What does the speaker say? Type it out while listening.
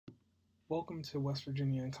Welcome to West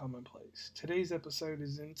Virginia and Commonplace. Today's episode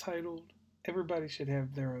is entitled Everybody Should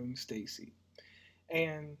Have Their Own Stacy.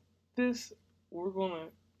 And this, we're going to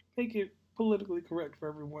make it politically correct for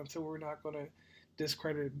everyone, so we're not going to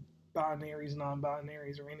discredit binaries, non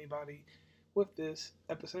binaries, or anybody with this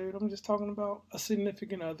episode. I'm just talking about a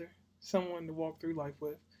significant other, someone to walk through life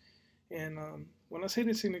with. And when I say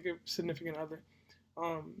the significant other,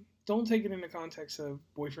 don't take it in the context of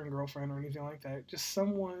boyfriend, girlfriend, or anything like that. Just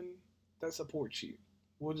someone that supports you.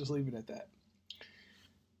 We'll just leave it at that.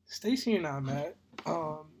 Stacy and I met,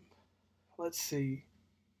 let's see,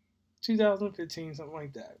 2015, something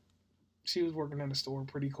like that. She was working at a store,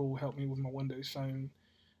 pretty cool, helped me with my Windows phone.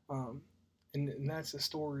 Um, and that's the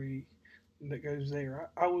story that goes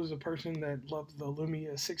there. I was a person that loved the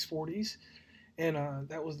Lumia 640s, and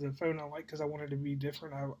that was the phone I liked because I wanted to be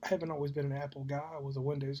different. I haven't always been an Apple guy, I was a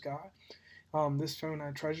Windows guy. This phone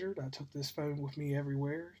I treasured. I took this phone with me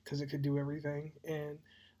everywhere because it could do everything. And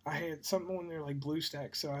I had something on there like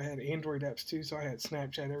BlueStacks, so I had Android apps too. So I had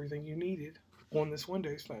Snapchat, everything you needed on this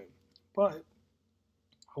Windows phone. But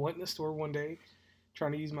I went in the store one day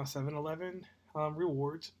trying to use my 7-Eleven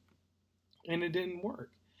rewards, and it didn't work.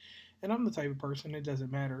 And I'm the type of person, it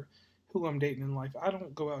doesn't matter who I'm dating in life. I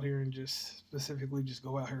don't go out here and just specifically just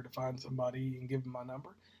go out here to find somebody and give them my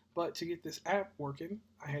number. But to get this app working,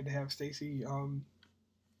 I had to have Stacy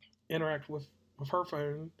interact with her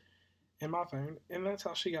phone and my phone, and that's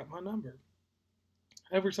how she got my number.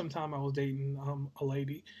 Every some time I was dating a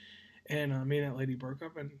lady, and me and that lady broke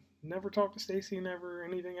up, and never talked to Stacy, never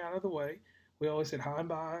anything out of the way. We always said hi and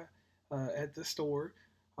bye at the store,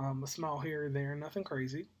 a smile here or there, nothing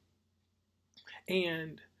crazy.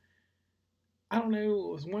 And I don't know,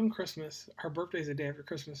 it was one Christmas, her birthday's the day after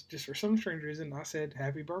Christmas, just for some strange reason, I said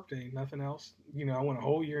happy birthday, nothing else. I went a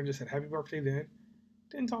whole year and just said happy birthday then.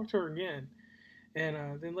 Didn't talk to her again.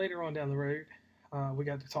 And then later on down the road, we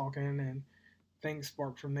got to talking and things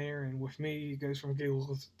sparked from there. And with me, it goes from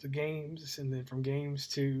giggles to games and then from games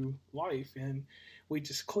to life. And we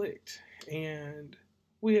just clicked. And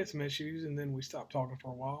we had some issues and then we stopped talking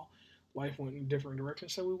for a while. Life went in different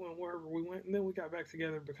directions, so we went wherever we went. And then we got back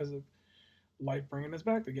together because of life bringing us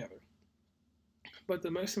back together. But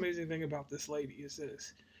the most amazing thing about this lady is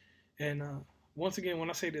this. And once again,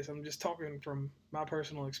 when I say this, I'm just talking from my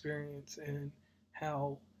personal experience and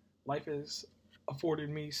how life has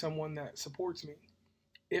afforded me someone that supports me.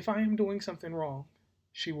 If I am doing something wrong,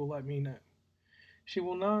 she will let me know. She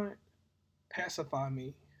will not pacify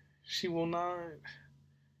me. She will not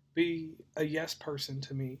be a yes person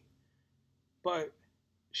to me, but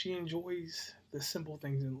she enjoys the simple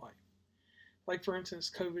things in life. Like, for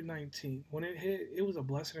instance, COVID-19. When it hit, it was a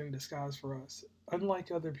blessing in disguise for us.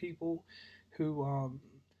 Unlike other people who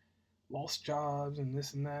lost jobs and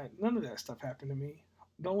this and that, none of that stuff happened to me.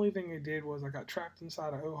 The only thing it did was I got trapped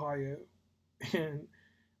inside of Ohio, and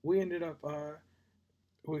we ended up,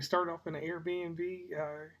 we started off in an Airbnb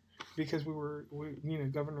because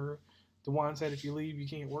Governor DeWine said if you leave, you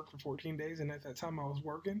can't work for 14 days. And at that time, I was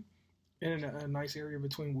working in a nice area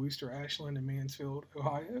between Worcester, Ashland, and Mansfield,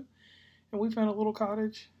 Ohio. And we found a little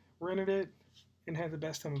cottage, rented it, and had the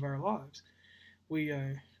best time of our lives. We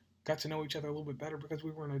got to know each other a little bit better because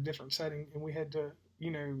we were in a different setting, and we had to,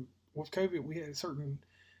 with COVID, we had certain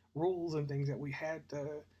rules and things that we had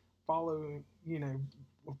to follow,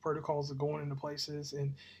 with protocols of going into places,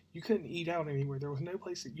 and you couldn't eat out anywhere. There was no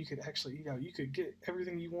place that you could actually eat out. You could get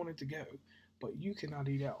everything you wanted to go, but you could not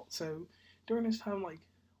eat out. So during this time, like,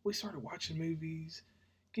 we started watching movies,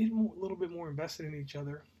 getting a little bit more invested in each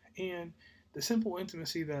other, and the simple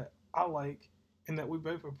intimacy that I like and that we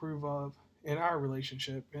both approve of in our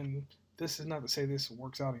relationship. And this is not to say this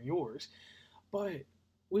works out in yours, but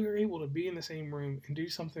we were able to be in the same room and do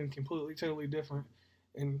something completely, totally different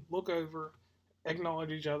and look over, acknowledge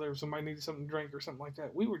each other if somebody needed something to drink or something like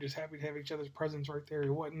that. We were just happy to have each other's presence right there.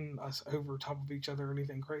 It wasn't us over top of each other or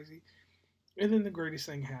anything crazy. And then the greatest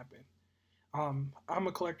thing happened. I'm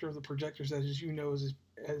a collector of the projectors, as you know,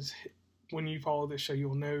 as when you follow this show,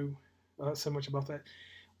 you'll know so much about that.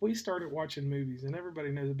 We started watching movies, and everybody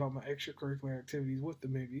knows about my extracurricular activities with the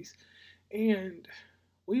movies. And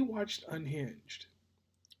we watched Unhinged.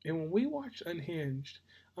 And when we watched Unhinged,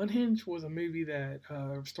 Unhinged was a movie that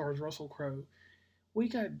stars Russell Crowe. We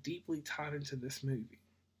got deeply tied into this movie.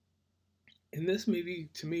 And this movie,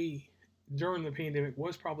 to me, during the pandemic,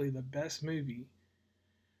 was probably the best movie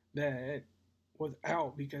that was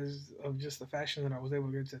out because of just the fashion that I was able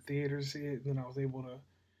to go to theaters to see it, and then I was able to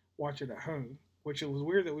watch it at home. Which it was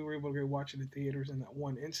weird that we were able to go watch it in theaters in that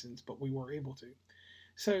one instance, but we were able to.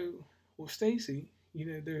 So with Stacy,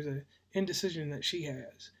 there's a indecision that she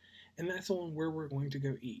has, and that's on where we're going to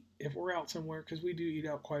go eat. If we're out somewhere, because we do eat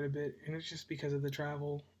out quite a bit, and it's just because of the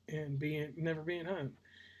travel and being never being home.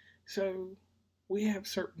 So we have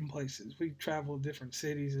certain places. We travel to different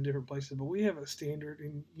cities and different places, but we have a standard,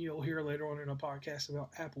 and you'll hear later on in a podcast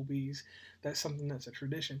about Applebee's. That's something that's a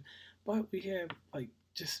tradition. But we have like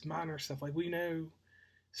just minor stuff. Like we know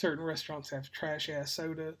certain restaurants have trash ass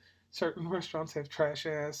soda, certain restaurants have trash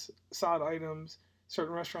ass side items,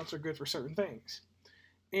 certain restaurants are good for certain things.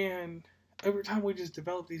 And over time, we just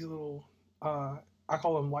develop these little, I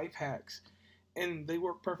call them life hacks, and they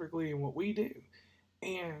work perfectly in what we do.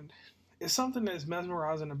 And it's something that's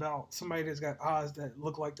mesmerizing about somebody that's got eyes that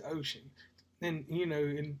look like the ocean. And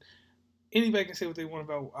anybody can say what they want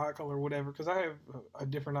about eye color or whatever, because I have a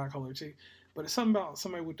different eye color too. But it's something about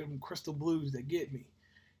somebody with them crystal blues that get me.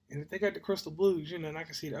 And if they got the crystal blues, and I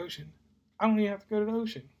can see the ocean, I don't even have to go to the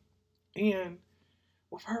ocean. And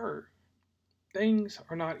with her, things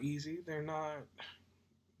are not easy. They're not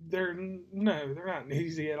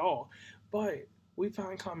easy at all. But we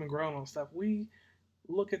find common ground on stuff. We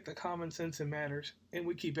look at the common sense and matters, and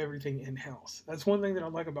we keep everything in house. That's one thing that I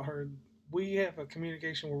like about her. We have a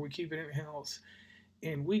communication where we keep it in house,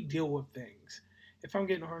 and we deal with things. If I'm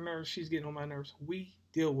getting on her nerves, she's getting on my nerves. We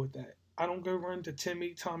deal with that. I don't go run to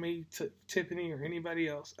Timmy, Tommy, Tiffany, or anybody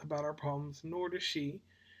else about our problems, nor does she.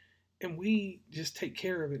 And we just take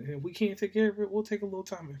care of it. And if we can't take care of it, we'll take a little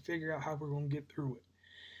time and figure out how we're going to get through it.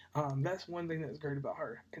 That's one thing that's great about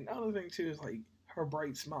her. And the other thing too is like her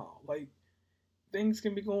bright smile. Like things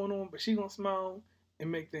can be going on, but she gonna smile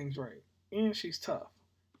and make things right. And she's tough,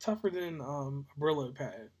 tougher than a Brillo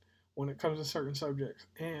pad when it comes to certain subjects.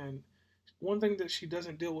 And one thing that she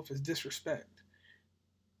doesn't deal with is disrespect.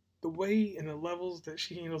 The way and the levels that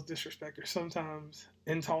she handles disrespect are sometimes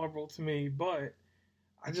intolerable to me, but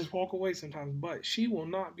I just walk away sometimes. But she will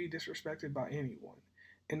not be disrespected by anyone.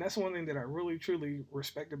 And that's one thing that I really truly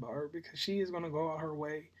respect about her, because she is going to go out her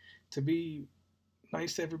way to be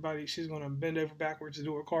nice to everybody. She's going to bend over backwards to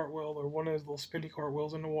do a cartwheel or one of those little spinny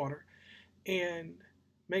cartwheels in the water and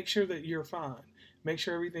make sure that you're fine. Make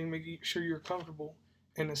sure you're comfortable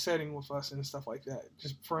in a setting with us and stuff like that.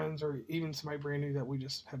 Just friends or even somebody brand new that we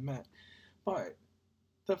just have met. But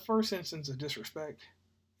the first instance of disrespect,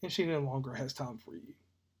 and she no longer has time for you.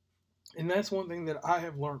 And that's one thing that I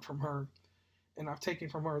have learned from her, and I've taken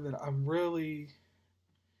from her, that I'm really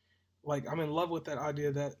I'm in love with that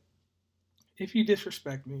idea that if you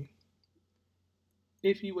disrespect me,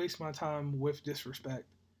 if you waste my time with disrespect,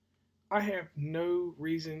 I have no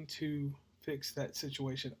reason to fix that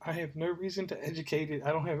situation. I have no reason to educate it.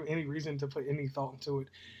 I don't have any reason to put any thought into it.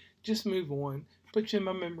 Just move on. Put you in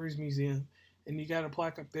my memories museum, and you got a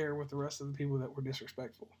plaque up there with the rest of the people that were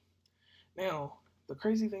disrespectful. Now, the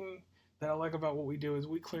crazy thing that I like about what we do is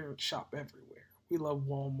we clearance shop everywhere. We love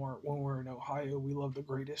Walmart when we're in Ohio. We love the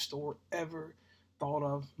greatest store ever thought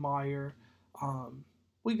of, Meijer.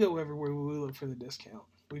 We go everywhere we look for the discount.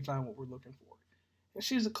 We find what we're looking for. And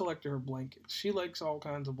she's a collector of blankets. She likes all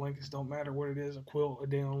kinds of blankets, don't matter what it is, a quilt, a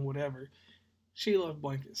down, whatever. She loves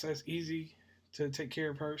blankets. That's easy to take care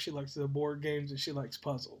of her. She likes the board games and she likes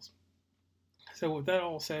puzzles. So with that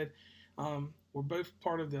all said, we're both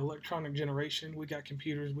part of the electronic generation. We got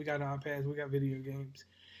computers, we got iPads, we got video games.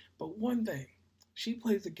 But one thing, she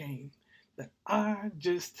plays a game that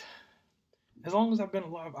as long as I've been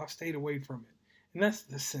alive, I've stayed away from it. And that's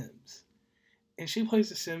The Sims. And she plays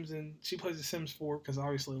The Sims, and she plays The Sims 4 because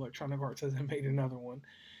obviously Electronic Arts hasn't made another one.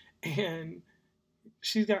 And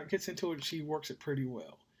gets into it and she works it pretty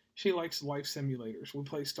well. She likes life simulators. We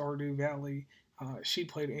play Stardew Valley. She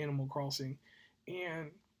played Animal Crossing.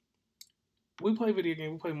 And we play video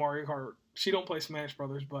games. We play Mario Kart. She don't play Smash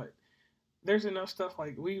Brothers, but there's enough stuff.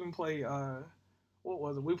 Like we even play what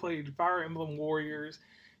was it? We played Fire Emblem Warriors.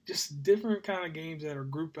 Just different kind of games that are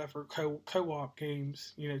group effort co-op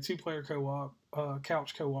games. 2-player co-op,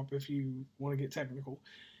 couch co-op if you want to get technical.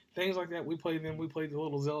 Things like that. We play them. We played the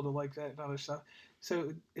little Zelda like that and other stuff.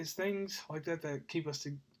 So it's things like that that keep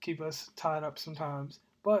us tied up sometimes.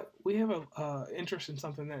 But we have a interest in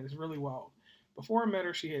something that is really wild. Before I met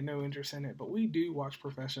her, she had no interest in it, but we do watch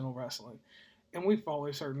professional wrestling, and we follow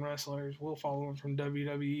certain wrestlers. We'll follow them from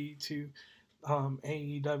WWE to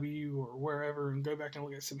AEW or wherever, and go back and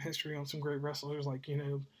look at some history on some great wrestlers.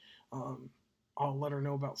 I'll let her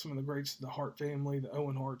know about some of the greats, the Hart family, the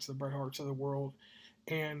Owen Harts, the Bret Harts of the world,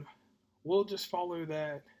 and we'll just follow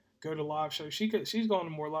that. Go to live shows. She's gone to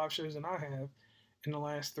more live shows than I have in the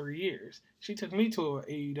last 3 years. She took me to an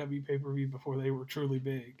AEW pay-per-view before they were truly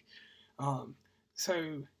big.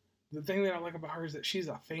 So the thing that I like about her is that she's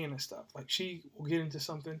a fan of stuff. Like she will get into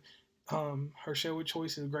something. Her show of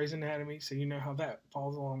choice is Grey's Anatomy, so you know how that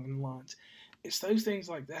falls along in the lines. It's those things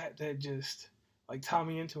like that that just like tie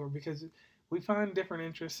me into her because we find different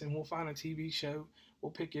interests and we'll find a TV show,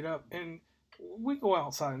 we'll pick it up, and we go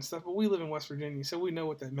outside and stuff. But we live in West Virginia, so we know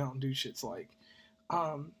what that Mountain Dew shit's like.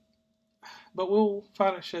 Um, but we'll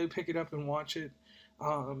find a show, pick it up, and watch it.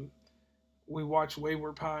 Um, we watch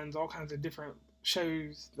Wayward Pines, all kinds of different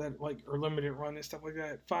shows that like are limited run and stuff like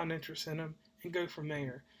that. Find interest in them and go from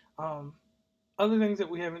there. Um, Other things that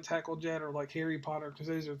we haven't tackled yet are like Harry Potter because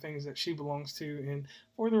those are things that she belongs to. And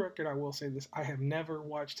for the record, I will say this: I have never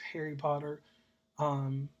watched Harry Potter,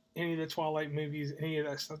 any of the Twilight movies, any of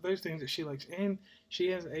that stuff. Those things that she likes, and she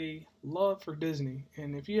has a love for Disney.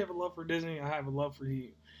 And if you have a love for Disney, I have a love for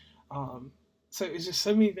you. Um, so it's just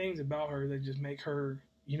so many things about her that just make her,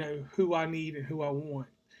 who I need and who I want.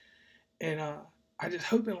 And I just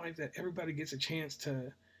hope in life that everybody gets a chance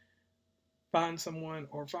to find someone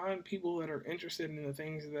or find people that are interested in the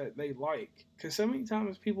things that they like. Because so many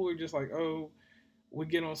times people are just like, oh, we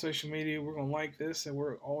get on social media, we're going to like this, and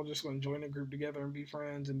we're all just going to join a group together and be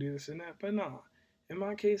friends and do this and that. But nah, in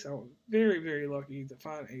my case, I was very, very lucky to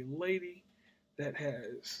find a lady that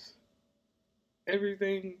has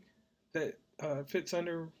everything that fits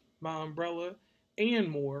under my umbrella and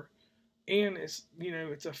more. And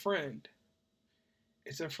it's a friend.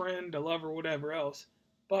 It's a friend, a lover, whatever else.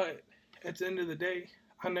 But at the end of the day,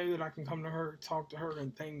 I know that I can come to her, talk to her,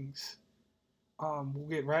 and things will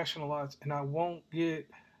get rationalized, and I won't get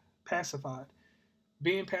pacified.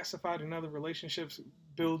 Being pacified in other relationships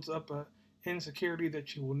builds up a insecurity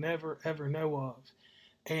that you will never ever know of.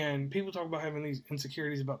 And people talk about having these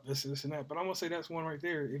insecurities about this, and that. But I'm gonna say that's one right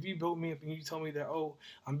there. If you build me up and you tell me that, oh,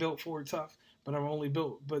 I'm built Ford tough, but I'm only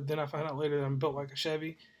built, but then I find out later that I'm built like a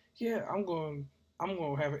Chevy, yeah, I'm gonna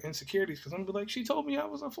have insecurities because I'm gonna be like, she told me I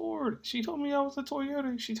was a Ford, she told me I was a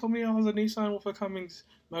Toyota, she told me I was a Nissan with a Cummins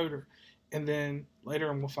motor, and then later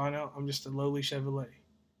I'm gonna find out I'm just a lowly Chevrolet,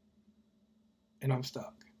 and I'm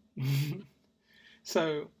stuck.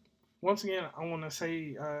 So once again, I want to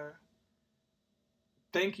say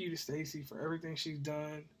thank you to Stacy for everything she's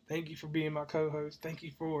done. Thank you for being my co-host. Thank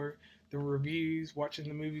you for the reviews, watching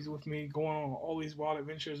the movies with me, going on all these wild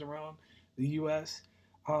adventures around the U.S.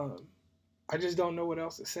 Um, I just don't know what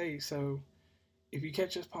else to say. So if you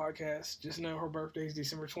catch this podcast, just know her birthday is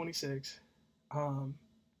December 26th.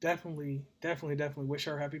 Definitely, definitely, definitely wish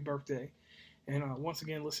her a happy birthday. And once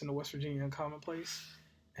again, listen to West Virginia Uncommonplace,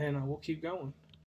 and we'll keep going.